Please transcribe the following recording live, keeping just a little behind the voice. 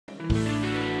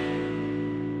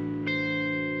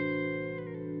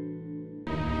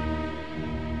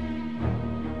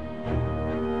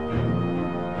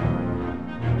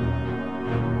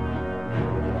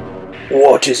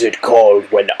What is it called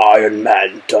when Iron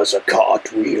Man does a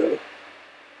cartwheel?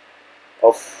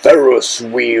 A Ferris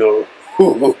wheel.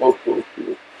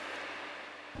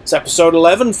 It's episode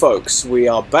 11, folks. We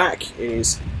are back. It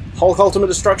is Hulk Ultimate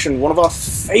Destruction, one of our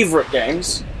favourite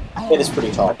games. It is pretty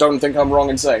I top. don't think I'm wrong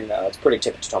in saying that. It's pretty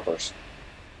tip-toppers.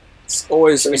 It's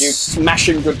always Should we a do-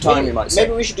 smashing good time, you might say.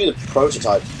 Maybe we should do the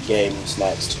prototype games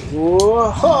next.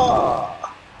 Whoa-ha!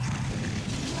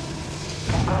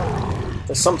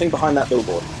 There's something behind that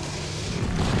billboard.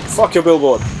 Fuck your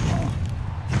billboard.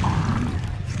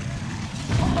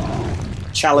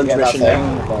 Challenge Get that mission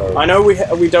thing? there. No. I know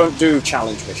we don't do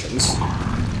challenge missions,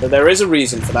 but there is a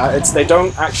reason for that. They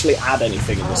don't actually add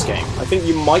anything in this game. I think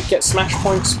you might get smash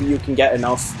points, but you can get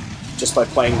enough just by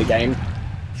playing the game.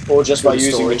 Or just by Good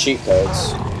using story. the cheat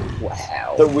codes.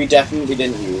 Wow. That we definitely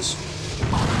didn't use.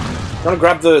 You wanna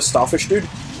grab the starfish dude?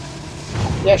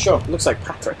 Yeah, sure. Looks like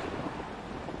Patrick.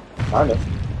 Kind of.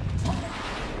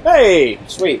 Hey!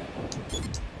 Sweet.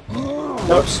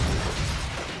 Oops.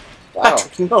 Wow.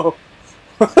 Patrick, no!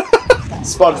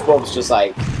 SpongeBob's just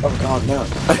like, oh god,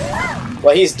 no.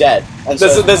 Well, he's dead. And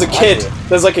There's a kid. Andrew.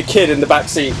 There's like a kid in the back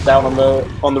seat down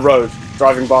on the road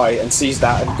driving by and sees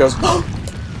that and goes,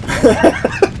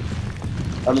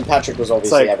 I mean, Patrick was it's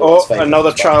obviously like, everyone's oh, favourite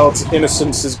another SpongeBob. child's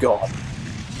innocence is gone.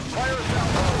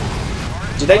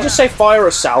 Did they just say fire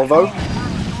a salvo?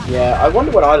 Yeah, I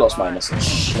wonder when I lost my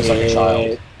innocence as like a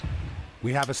child.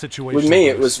 We have a situation. With me,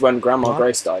 it Bruce. was when Grandma What?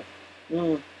 Grace died.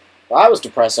 Well, that was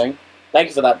depressing. Thank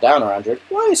you for that downer, Andrew.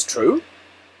 Well, it's true.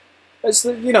 It's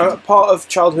the, part of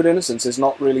childhood innocence is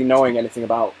not really knowing anything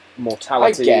about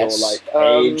mortality or guess, like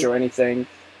age or anything.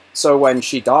 So when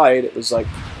she died, it was like,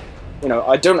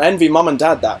 I don't envy Mum and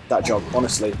Dad that job,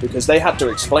 honestly, because they had to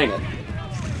explain it.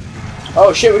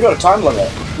 Oh shit, we got a time limit.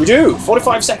 We do!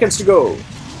 45 seconds to go!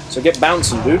 So get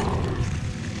bouncing, dude.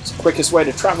 It's the quickest way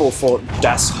to travel for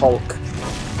Das Hulk.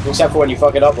 Except for when you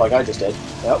fuck it up like I just did.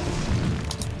 Yep.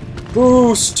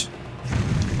 Boost!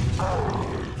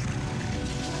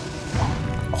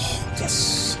 Oh,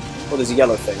 yes. Oh, there's a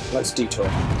yellow thing. Let's detour.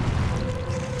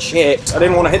 Shit, I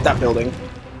didn't want to hit that building.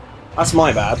 That's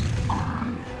my bad.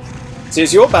 See,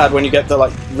 it's your bad when you get the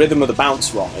rhythm of the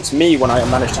bounce wrong. It's me when I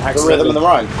manage to The accidentally rhythm and the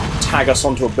rhyme. tag us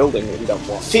onto a building that we don't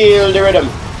want. Feel the rhythm.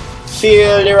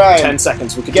 Feel the rhyme. 10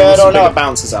 seconds. We could Get do some on bigger up.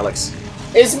 bounces, Alex.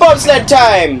 It's bobsled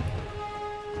time!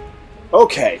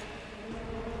 Okay.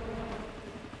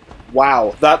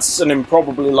 Wow, that's an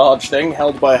improbably large thing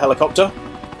held by a helicopter.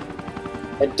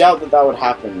 I doubt that would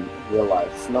happen in real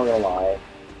life, not gonna lie.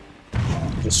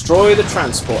 Destroy the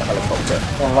transport helicopter.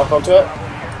 Wanna lock onto it?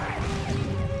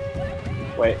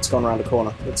 Wait, it's gone around the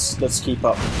corner. Let's keep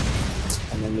up.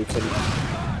 And then we can...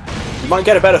 You might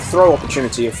get a better throw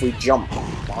opportunity if we jump.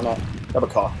 Why not? Grab a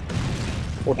car.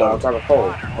 Or Or don't. grab a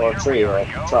pole, or a tree, or a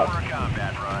truck.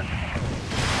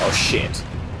 Oh shit.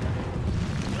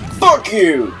 Fuck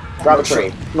you! Grab a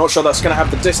tree. Not sure that's going to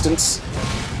have the distance.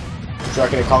 Do you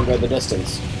reckon it can't go the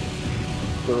distance?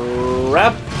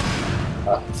 Grab.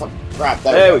 Fuck, grab,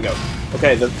 There we go.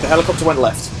 Okay, the helicopter went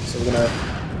left. So we're going to...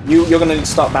 You're going to need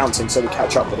to start bouncing so we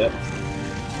catch up with it.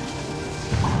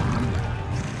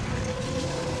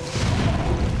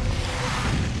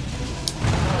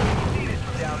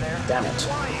 Damn it.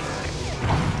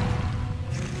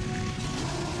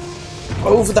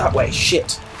 Over that way,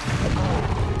 shit.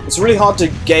 It's really hard to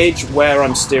gauge where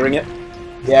I'm steering it.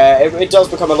 Yeah, it does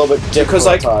become a little bit difficult Because,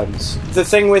 at times. The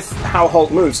thing with how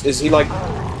Hulk moves is he,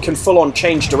 can full-on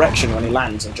change direction when he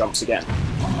lands and jumps again.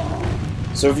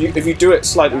 So if you do it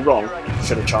slightly wrong,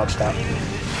 should have charged that.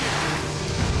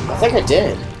 I think I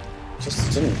did.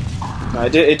 Just didn't. No,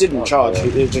 it didn't Oh, charge.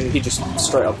 yeah. He just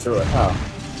straight up threw it. Oh.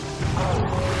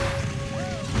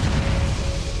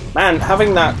 Man,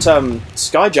 having that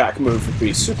Skyjack move would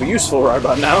be super useful right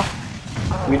about now.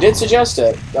 You did suggest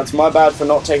it. That's my bad for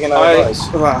not taking that advice.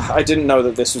 I didn't know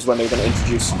that this was when they were going to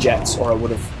introduce jets, or I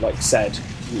would have said.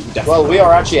 You definitely. Well, we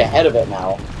are actually ahead of it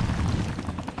now.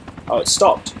 Oh, it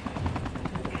stopped.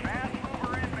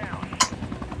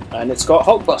 And it's got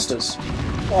Hulkbusters.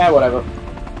 Yeah, whatever.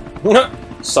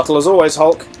 Subtle as always,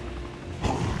 Hulk.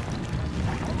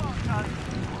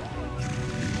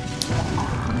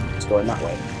 It's going that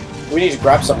way. We need to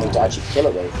grab something to actually kill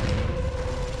it with.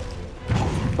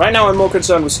 Right now, I'm more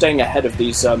concerned with staying ahead of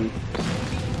these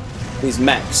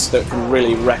mechs that can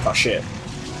really wreck our shit.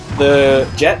 The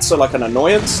jets are like an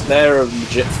annoyance. They're a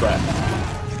legit threat.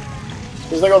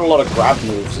 Because they got a lot of grab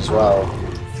moves as well.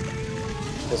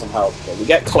 Doesn't help. Okay, we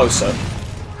get closer.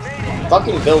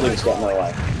 Fucking buildings get in the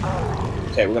way.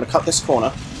 Okay, we're going to cut this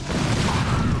corner.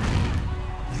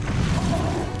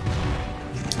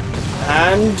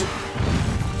 And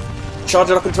charge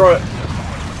it up and throw it.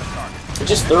 He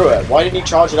just threw it. Why didn't he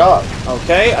charge it up?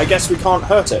 Okay, I guess we can't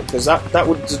hurt it, because that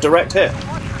was a direct hit.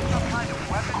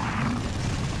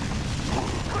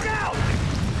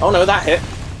 Oh no, that hit.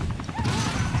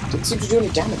 Didn't seem to do any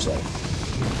damage though.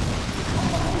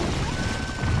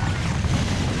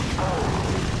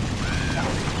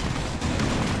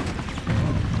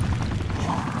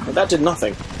 But that did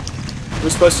nothing. We're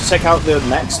supposed to take out the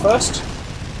mechs first?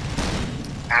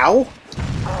 Ow!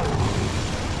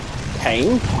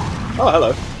 Pain? Oh,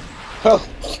 hello. Well,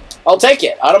 I'll take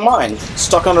it. I don't mind.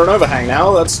 Stuck under an overhang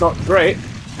now, that's not great.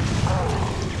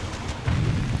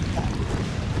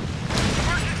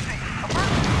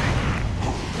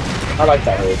 I like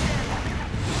that move.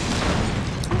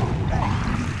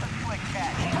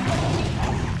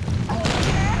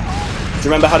 Do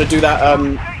you remember how to do that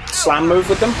slam move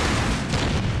with them?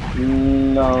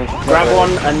 No. Grab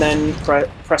one and then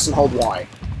press and hold Y.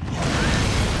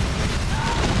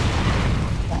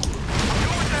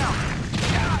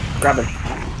 Grab him.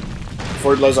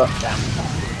 Before he blows up. Damn.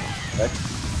 Okay.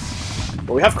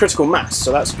 Well, we have critical mass,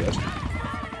 so that's good.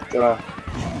 Gonna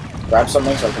grab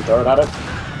something so I can throw it at it.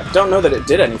 I don't know that it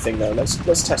did anything though. Let's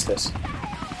test this.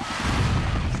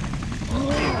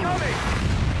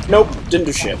 Nope, didn't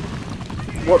do shit.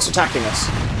 What's attacking us?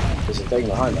 There's a thing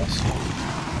behind us.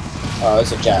 Oh,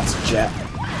 it's a jet. It's a jet. Do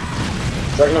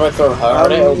you reckon if I throw her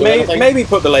at it, it'll do anything? Maybe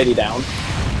put the lady down.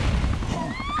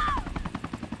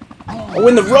 Oh,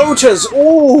 in the rotors!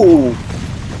 Ooh!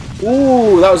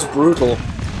 Ooh, that was brutal.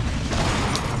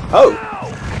 Oh!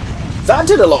 That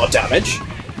did a lot of damage.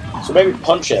 So maybe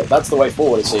punch it. That's the way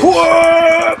forward, it seems.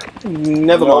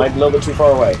 Never No, mind. a little bit too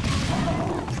far away.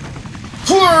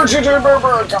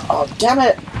 Oh, damn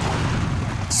it!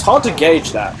 It's hard to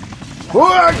gauge that.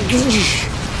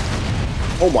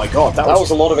 Oh my god, that was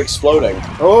a lot of exploding.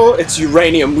 Oh, it's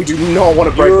uranium. We do not want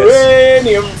to break this.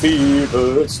 Uranium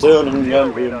fever, it's turning me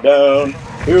down.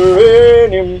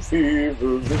 Uranium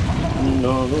fever.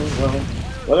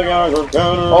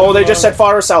 Oh, they just said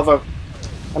fire a salvo.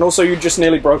 And also, you just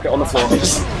nearly broke it on the floor.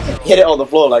 Hit it on the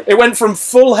floor like... It went from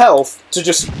full health to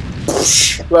just...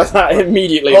 like that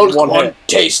immediately in one hit.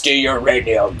 Tasty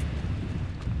uranium.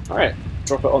 Alright,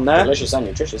 drop it on there. Delicious and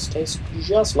nutritious. Tastes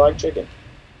just like chicken.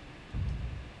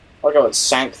 I like how it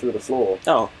sank through the floor.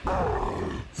 Oh.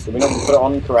 Did we not put it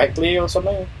on correctly or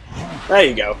something? There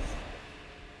you go.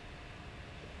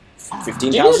 Did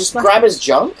 15,000 you just grab his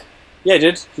junk? Yeah, he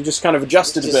did. He just kind of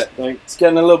adjusted a bit. Like, It's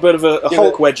getting a little bit of a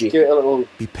Hulk wedgie. give it a little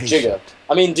Be patient. jigger.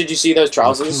 I mean, did you see those We're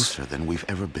trousers? closer than we've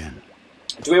ever been.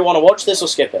 Do we want to watch this or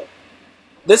skip it?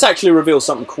 This actually reveals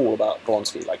something cool about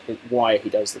Blonsky, like why he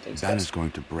does the things he Banner's does.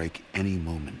 going to break any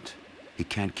moment. He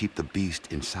can't keep the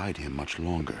beast inside him much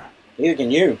longer. Neither can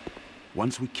you.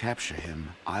 Once we capture him,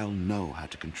 I'll know how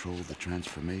to control the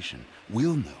transformation.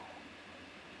 We'll know.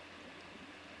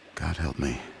 God help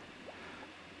me.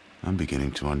 I'm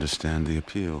beginning to understand the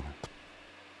appeal.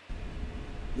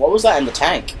 What was that in the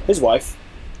tank? His wife.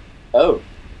 Oh.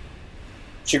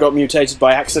 She got mutated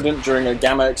by accident during a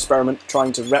gamma experiment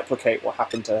trying to replicate what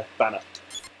happened to Banner.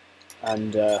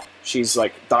 And she's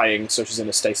like dying, so she's in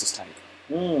a stasis tank.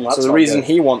 That's So the not reason good.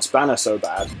 he wants Banner so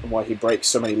bad, and why he breaks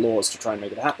so many laws to try and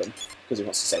make it happen, because he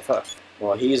wants to save her.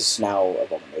 Well, he's now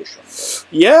Abomination. But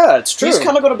Yeah, it's true. he's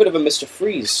kind of got a bit of a Mr.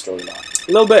 Freeze storyline.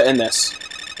 A little bit in this.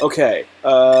 Okay,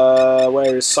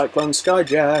 where is Cyclone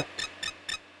Skyjack?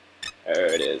 There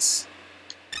it is.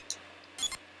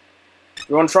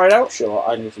 You want to try it out? Sure,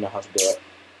 I need to know how to do it.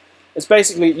 It's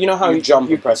basically, you know how You jump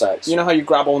and press X. You know how you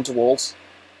grab onto walls?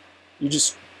 You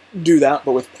just do that,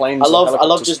 but with planes. I and love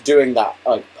helicopters. just doing that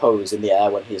like pose in the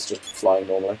air when he's just flying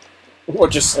normally. Or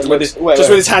just It with looks- his wait, just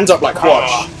wait. with his hands up like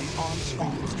watch.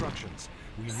 Instructions.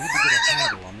 We need to get a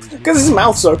handle on these Because his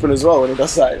mouth's open as well when he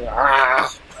does that.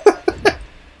 Ah.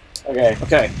 Okay.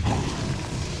 Okay.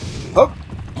 Oh,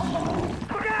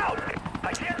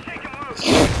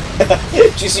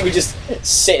 Do you see me just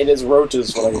sit in his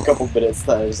rotors for like a couple minutes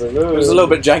there? It's like, it was a little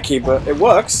bit janky, but it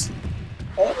works.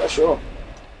 Yeah, sure.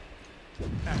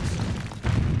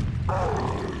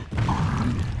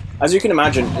 As you can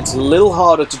imagine, it's a little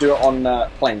harder to do it on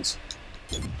planes.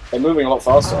 They're moving a lot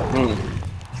faster.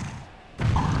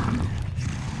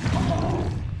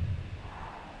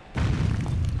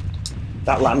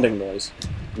 That landing noise.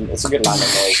 It's a good landing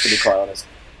noise, to be quite honest.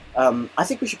 I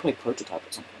think we should play Prototype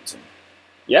at some point soon.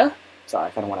 Yeah? Sorry, I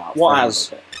kind of went out. What for a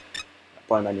as? little bit.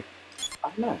 By menu. I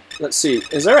don't know. Let's see.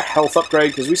 Is there a health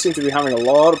upgrade? Because we seem to be having a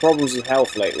lot of problems with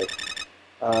health lately.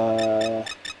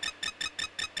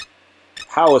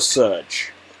 Power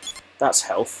Surge. That's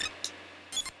health.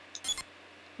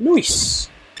 Nice.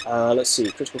 Let's see.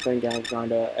 Critical Pain, Gag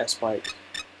Grinder, S-Spike.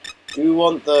 Do you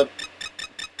want the...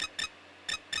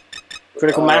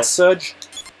 Critical mass surge.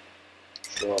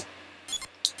 Sure.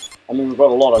 I mean, we've got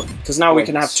a lot of... Because now we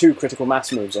can have 2 critical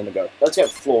mass moves on the go. Let's get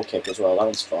floor kick as well. That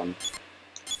one's fun.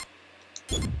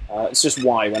 It's just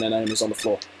Y when an enemy's on the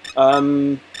floor.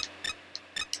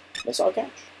 Missile catch?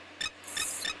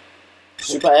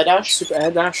 Super air dash? Super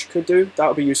air dash could do. That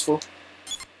would be useful.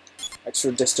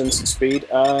 Extra distance and speed.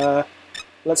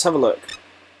 Let's have a look.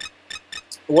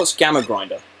 What's Gamma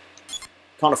Grinder?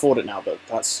 Can't afford it now, but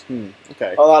that's...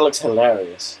 okay. Oh, that looks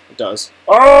hilarious. It does.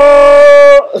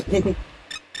 Oh!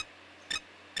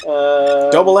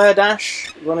 Double air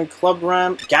dash, running club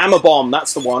ramp. Gamma bomb,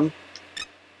 that's the one.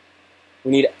 We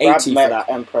need 80 for that.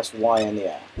 And press Y in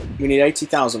the air. We need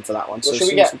 80,000 for that one, so as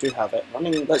soon as we do have it.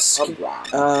 Running Let's club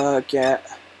ramp. get...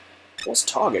 What's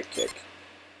target kick?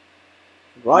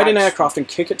 Ride an aircraft and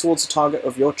kick it towards the target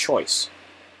of your choice.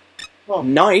 Oh.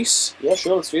 Nice! Yeah,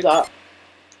 sure, let's do that.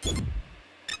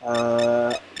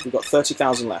 We've got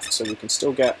 30,000 left, so we can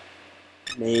still get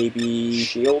maybe...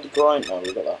 Shield grind? No,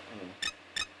 we've got that.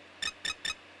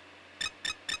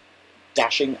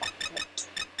 Dashing.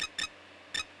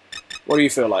 What do you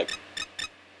feel like?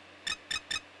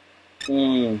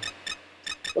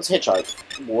 Let's hitchhike.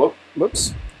 Whoop.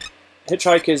 Whoops.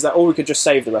 Hitchhike is that, or we could just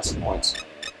save the rest of the points.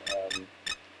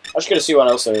 I'm just gonna see what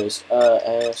else there is.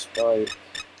 Air spike.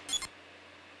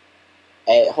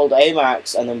 Hold A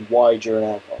max and then Y during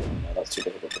aircraft. No, that's too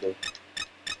difficult to do.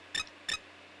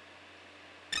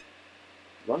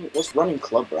 What's running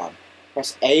club ramp?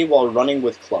 Press A while running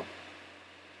with club.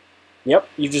 Yep,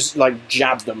 you just like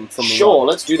jab them from the Sure, run.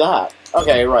 let's do that.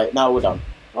 Okay, right, now we're done.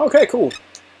 Okay, cool.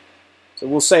 So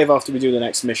we'll save after we do the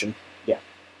next mission. Yeah.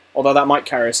 Although that might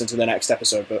carry us into the next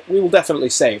episode, but we will definitely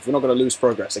save. We're not going to lose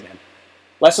progress again.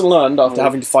 Lesson learned after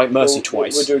having to fight Mercy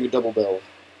twice. We're doing a double build.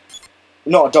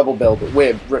 Not a double build, but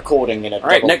we're recording in a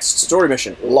Alright, next story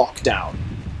mission. Lockdown.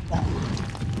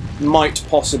 Might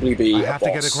possibly be I a have boss.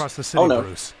 to get across the city,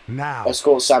 Bruce. Now.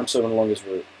 Escort Samson along his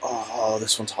route. Oh,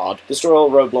 this one's hard. Destroy all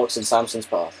roadblocks in Samson's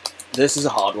path. This is a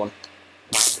hard one.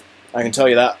 I can tell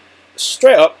you that.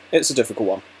 Straight up, it's a difficult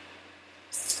one.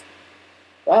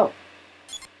 Wow.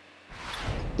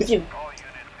 With you.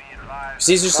 Because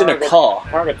he's just in a car.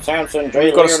 Target Samson,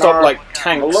 We've got to stop, like,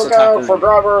 tanks Look out attacking for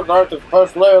drivers that is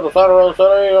supposed to leave the center of the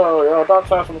city, or Doc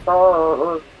Samson's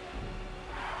car.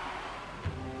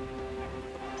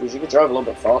 Dude, you could drive a little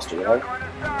bit faster, you know?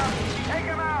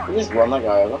 You just run that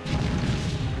guy over.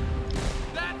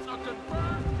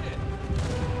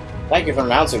 Thank you for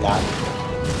announcing that.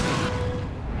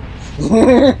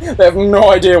 They have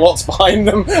no idea what's behind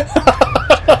them.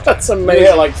 That's You amazing.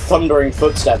 hear, like, thundering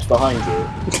footsteps behind you.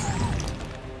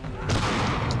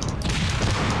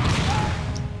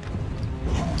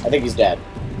 I think he's dead.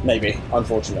 Maybe.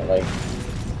 Unfortunately.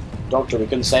 Doctor, we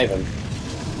couldn't save him.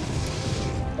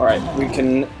 Alright, we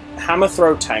can hammer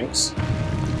throw tanks.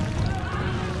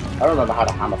 I don't remember how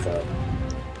to hammer throw.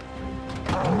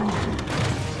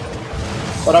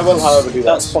 But I will, however, do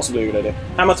that. That's possibly a good idea.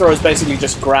 Hammer throw is basically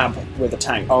just grab with a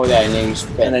tank. Oh yeah, and then you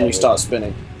spin. and then you start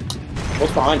spinning.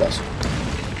 What's behind us?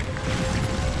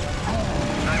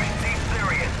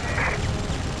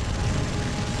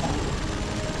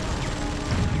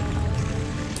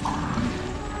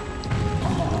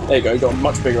 There you go, you got a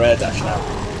much bigger air dash now.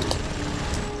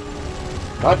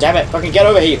 God damn it! Fucking get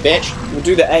over here, you bitch! We'll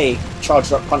do the A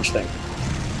charged up punch thing.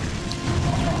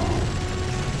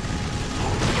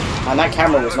 And that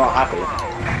camera was not happy.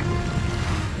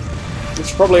 We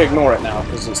should probably ignore it now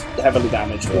because it's heavily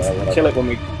damaged. We'll whatever. kill it when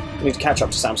we need to catch up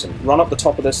to Samson. Run up the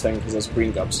top of this thing because there's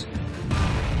green gubs.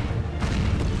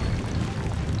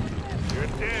 You're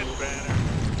dead, Banner.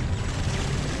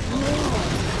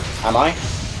 Am I?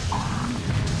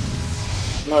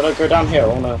 No, don't go down here.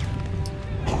 Oh no.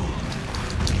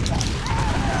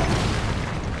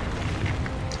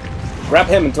 Grab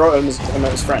him and throw him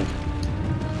at his friend.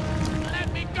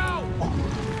 Let me go!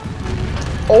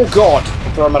 Oh god!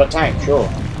 Throw him at a tank, sure.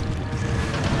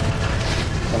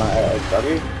 Can I grab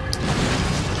you?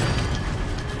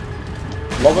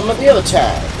 Lob him at the other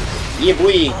tank. Yeah,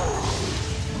 boy.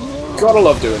 Gotta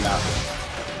love doing that.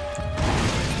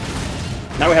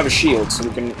 Now we have a shield, so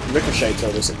we can ricochet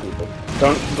throw this at people.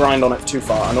 Don't grind on it too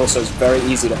far, and also it's very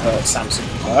easy to hurt Samson.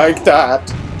 Like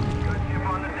that.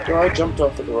 So I jumped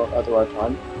off at the right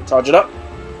time. Charge it up.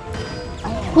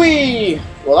 Whee!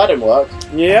 Well, that didn't work.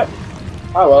 Yep.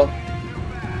 Oh well.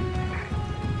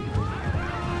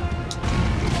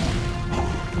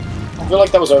 I feel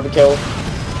like that was overkill.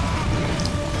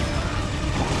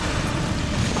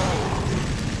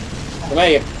 Come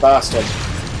here, you bastard.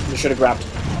 You should have grabbed.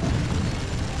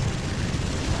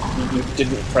 You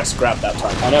didn't press grab that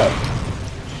time. I know.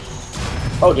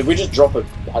 Oh, did we just drop a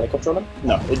helicopter on him?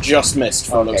 No, it just missed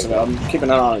from the looks of it. I'm keeping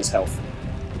an eye on his health.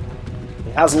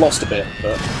 He has lost a bit,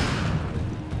 but...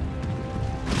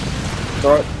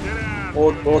 Throw it.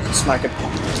 Or smack it.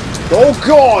 Oh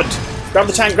god! Grab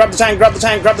the tank, grab the tank, grab the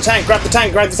tank, grab the tank, grab the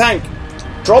tank, grab the tank!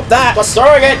 Drop that! Let's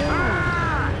throwing it!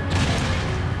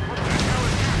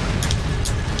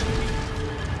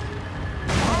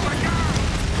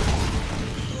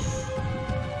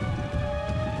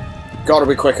 Gotta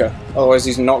be quicker, otherwise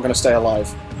he's not gonna stay alive.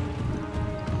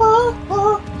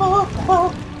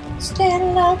 Stay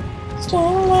alive, stay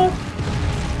alive.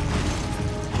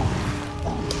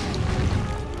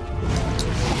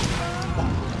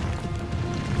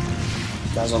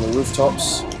 Guys on the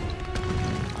rooftops.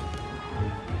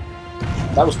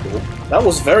 That was cool. That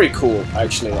was very cool,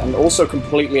 actually, and also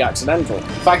completely accidental. The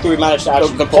fact that we managed to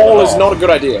actually... The pole is not a good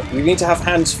idea. We need to have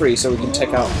hands free so we can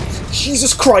take out...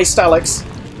 Jesus Christ, Alex!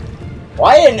 Well,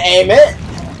 I didn't aim it!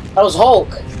 That was Hulk.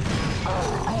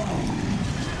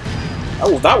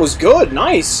 Oh, that was good!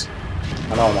 Nice!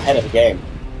 I know, I'm ahead of the game.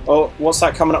 Oh, what's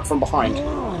that coming up from behind?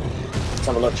 Let's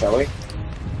have a look, shall we?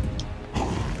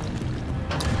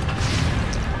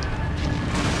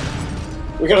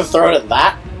 We're gonna throw it at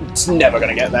that? It's never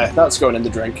gonna get there. That's going in the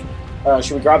drink.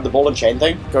 Should we grab the ball and chain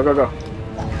thing? Go, go, go.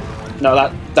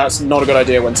 No, that's not a good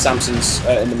idea when Samson's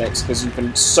in the mix, because you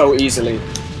can so easily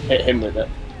hit him with it.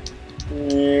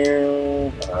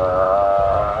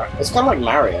 It's kind of like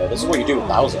Mario. This is what you do with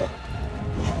Bowser.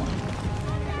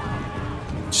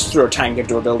 Just throw a tank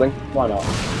into a building. Why not?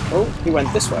 Oh, he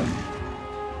went this way.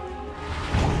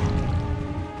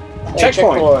 Hey,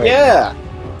 checkpoint! Yeah!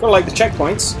 Gotta like the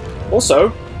checkpoints.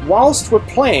 Also, whilst we're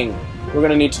playing, we're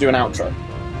gonna need to do an outro.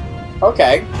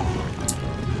 Okay.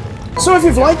 So if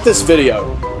you've liked this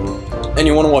video, and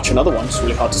you want to watch another one, it's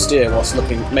really hard to steer whilst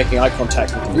making eye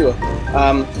contact with the viewer,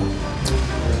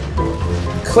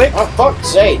 click... Oh, fuck's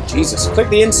sake! Jesus. Click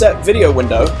the inset video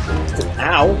window.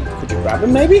 Ow. Could you grab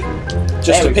him, maybe?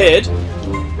 Just appeared.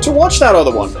 To watch that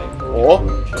other one. Or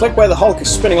click where the Hulk is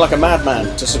spinning like a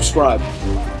madman to subscribe.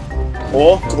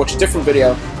 Or to watch a different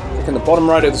video, click in the bottom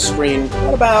right of the screen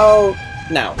at about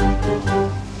now.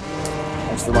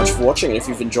 Thanks very much for watching, and if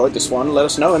you've enjoyed this one, let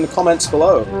us know in the comments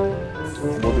below.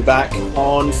 And we'll be back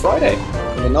on Friday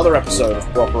with another episode of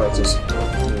Cooperators.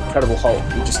 The Incredible Hulk,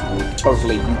 you just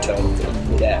totally U-turned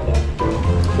in midair.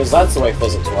 Because that's the way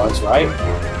physics works, right?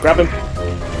 Grab him.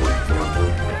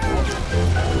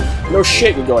 No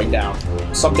shit, you're going down.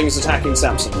 Something's attacking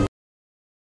Samson.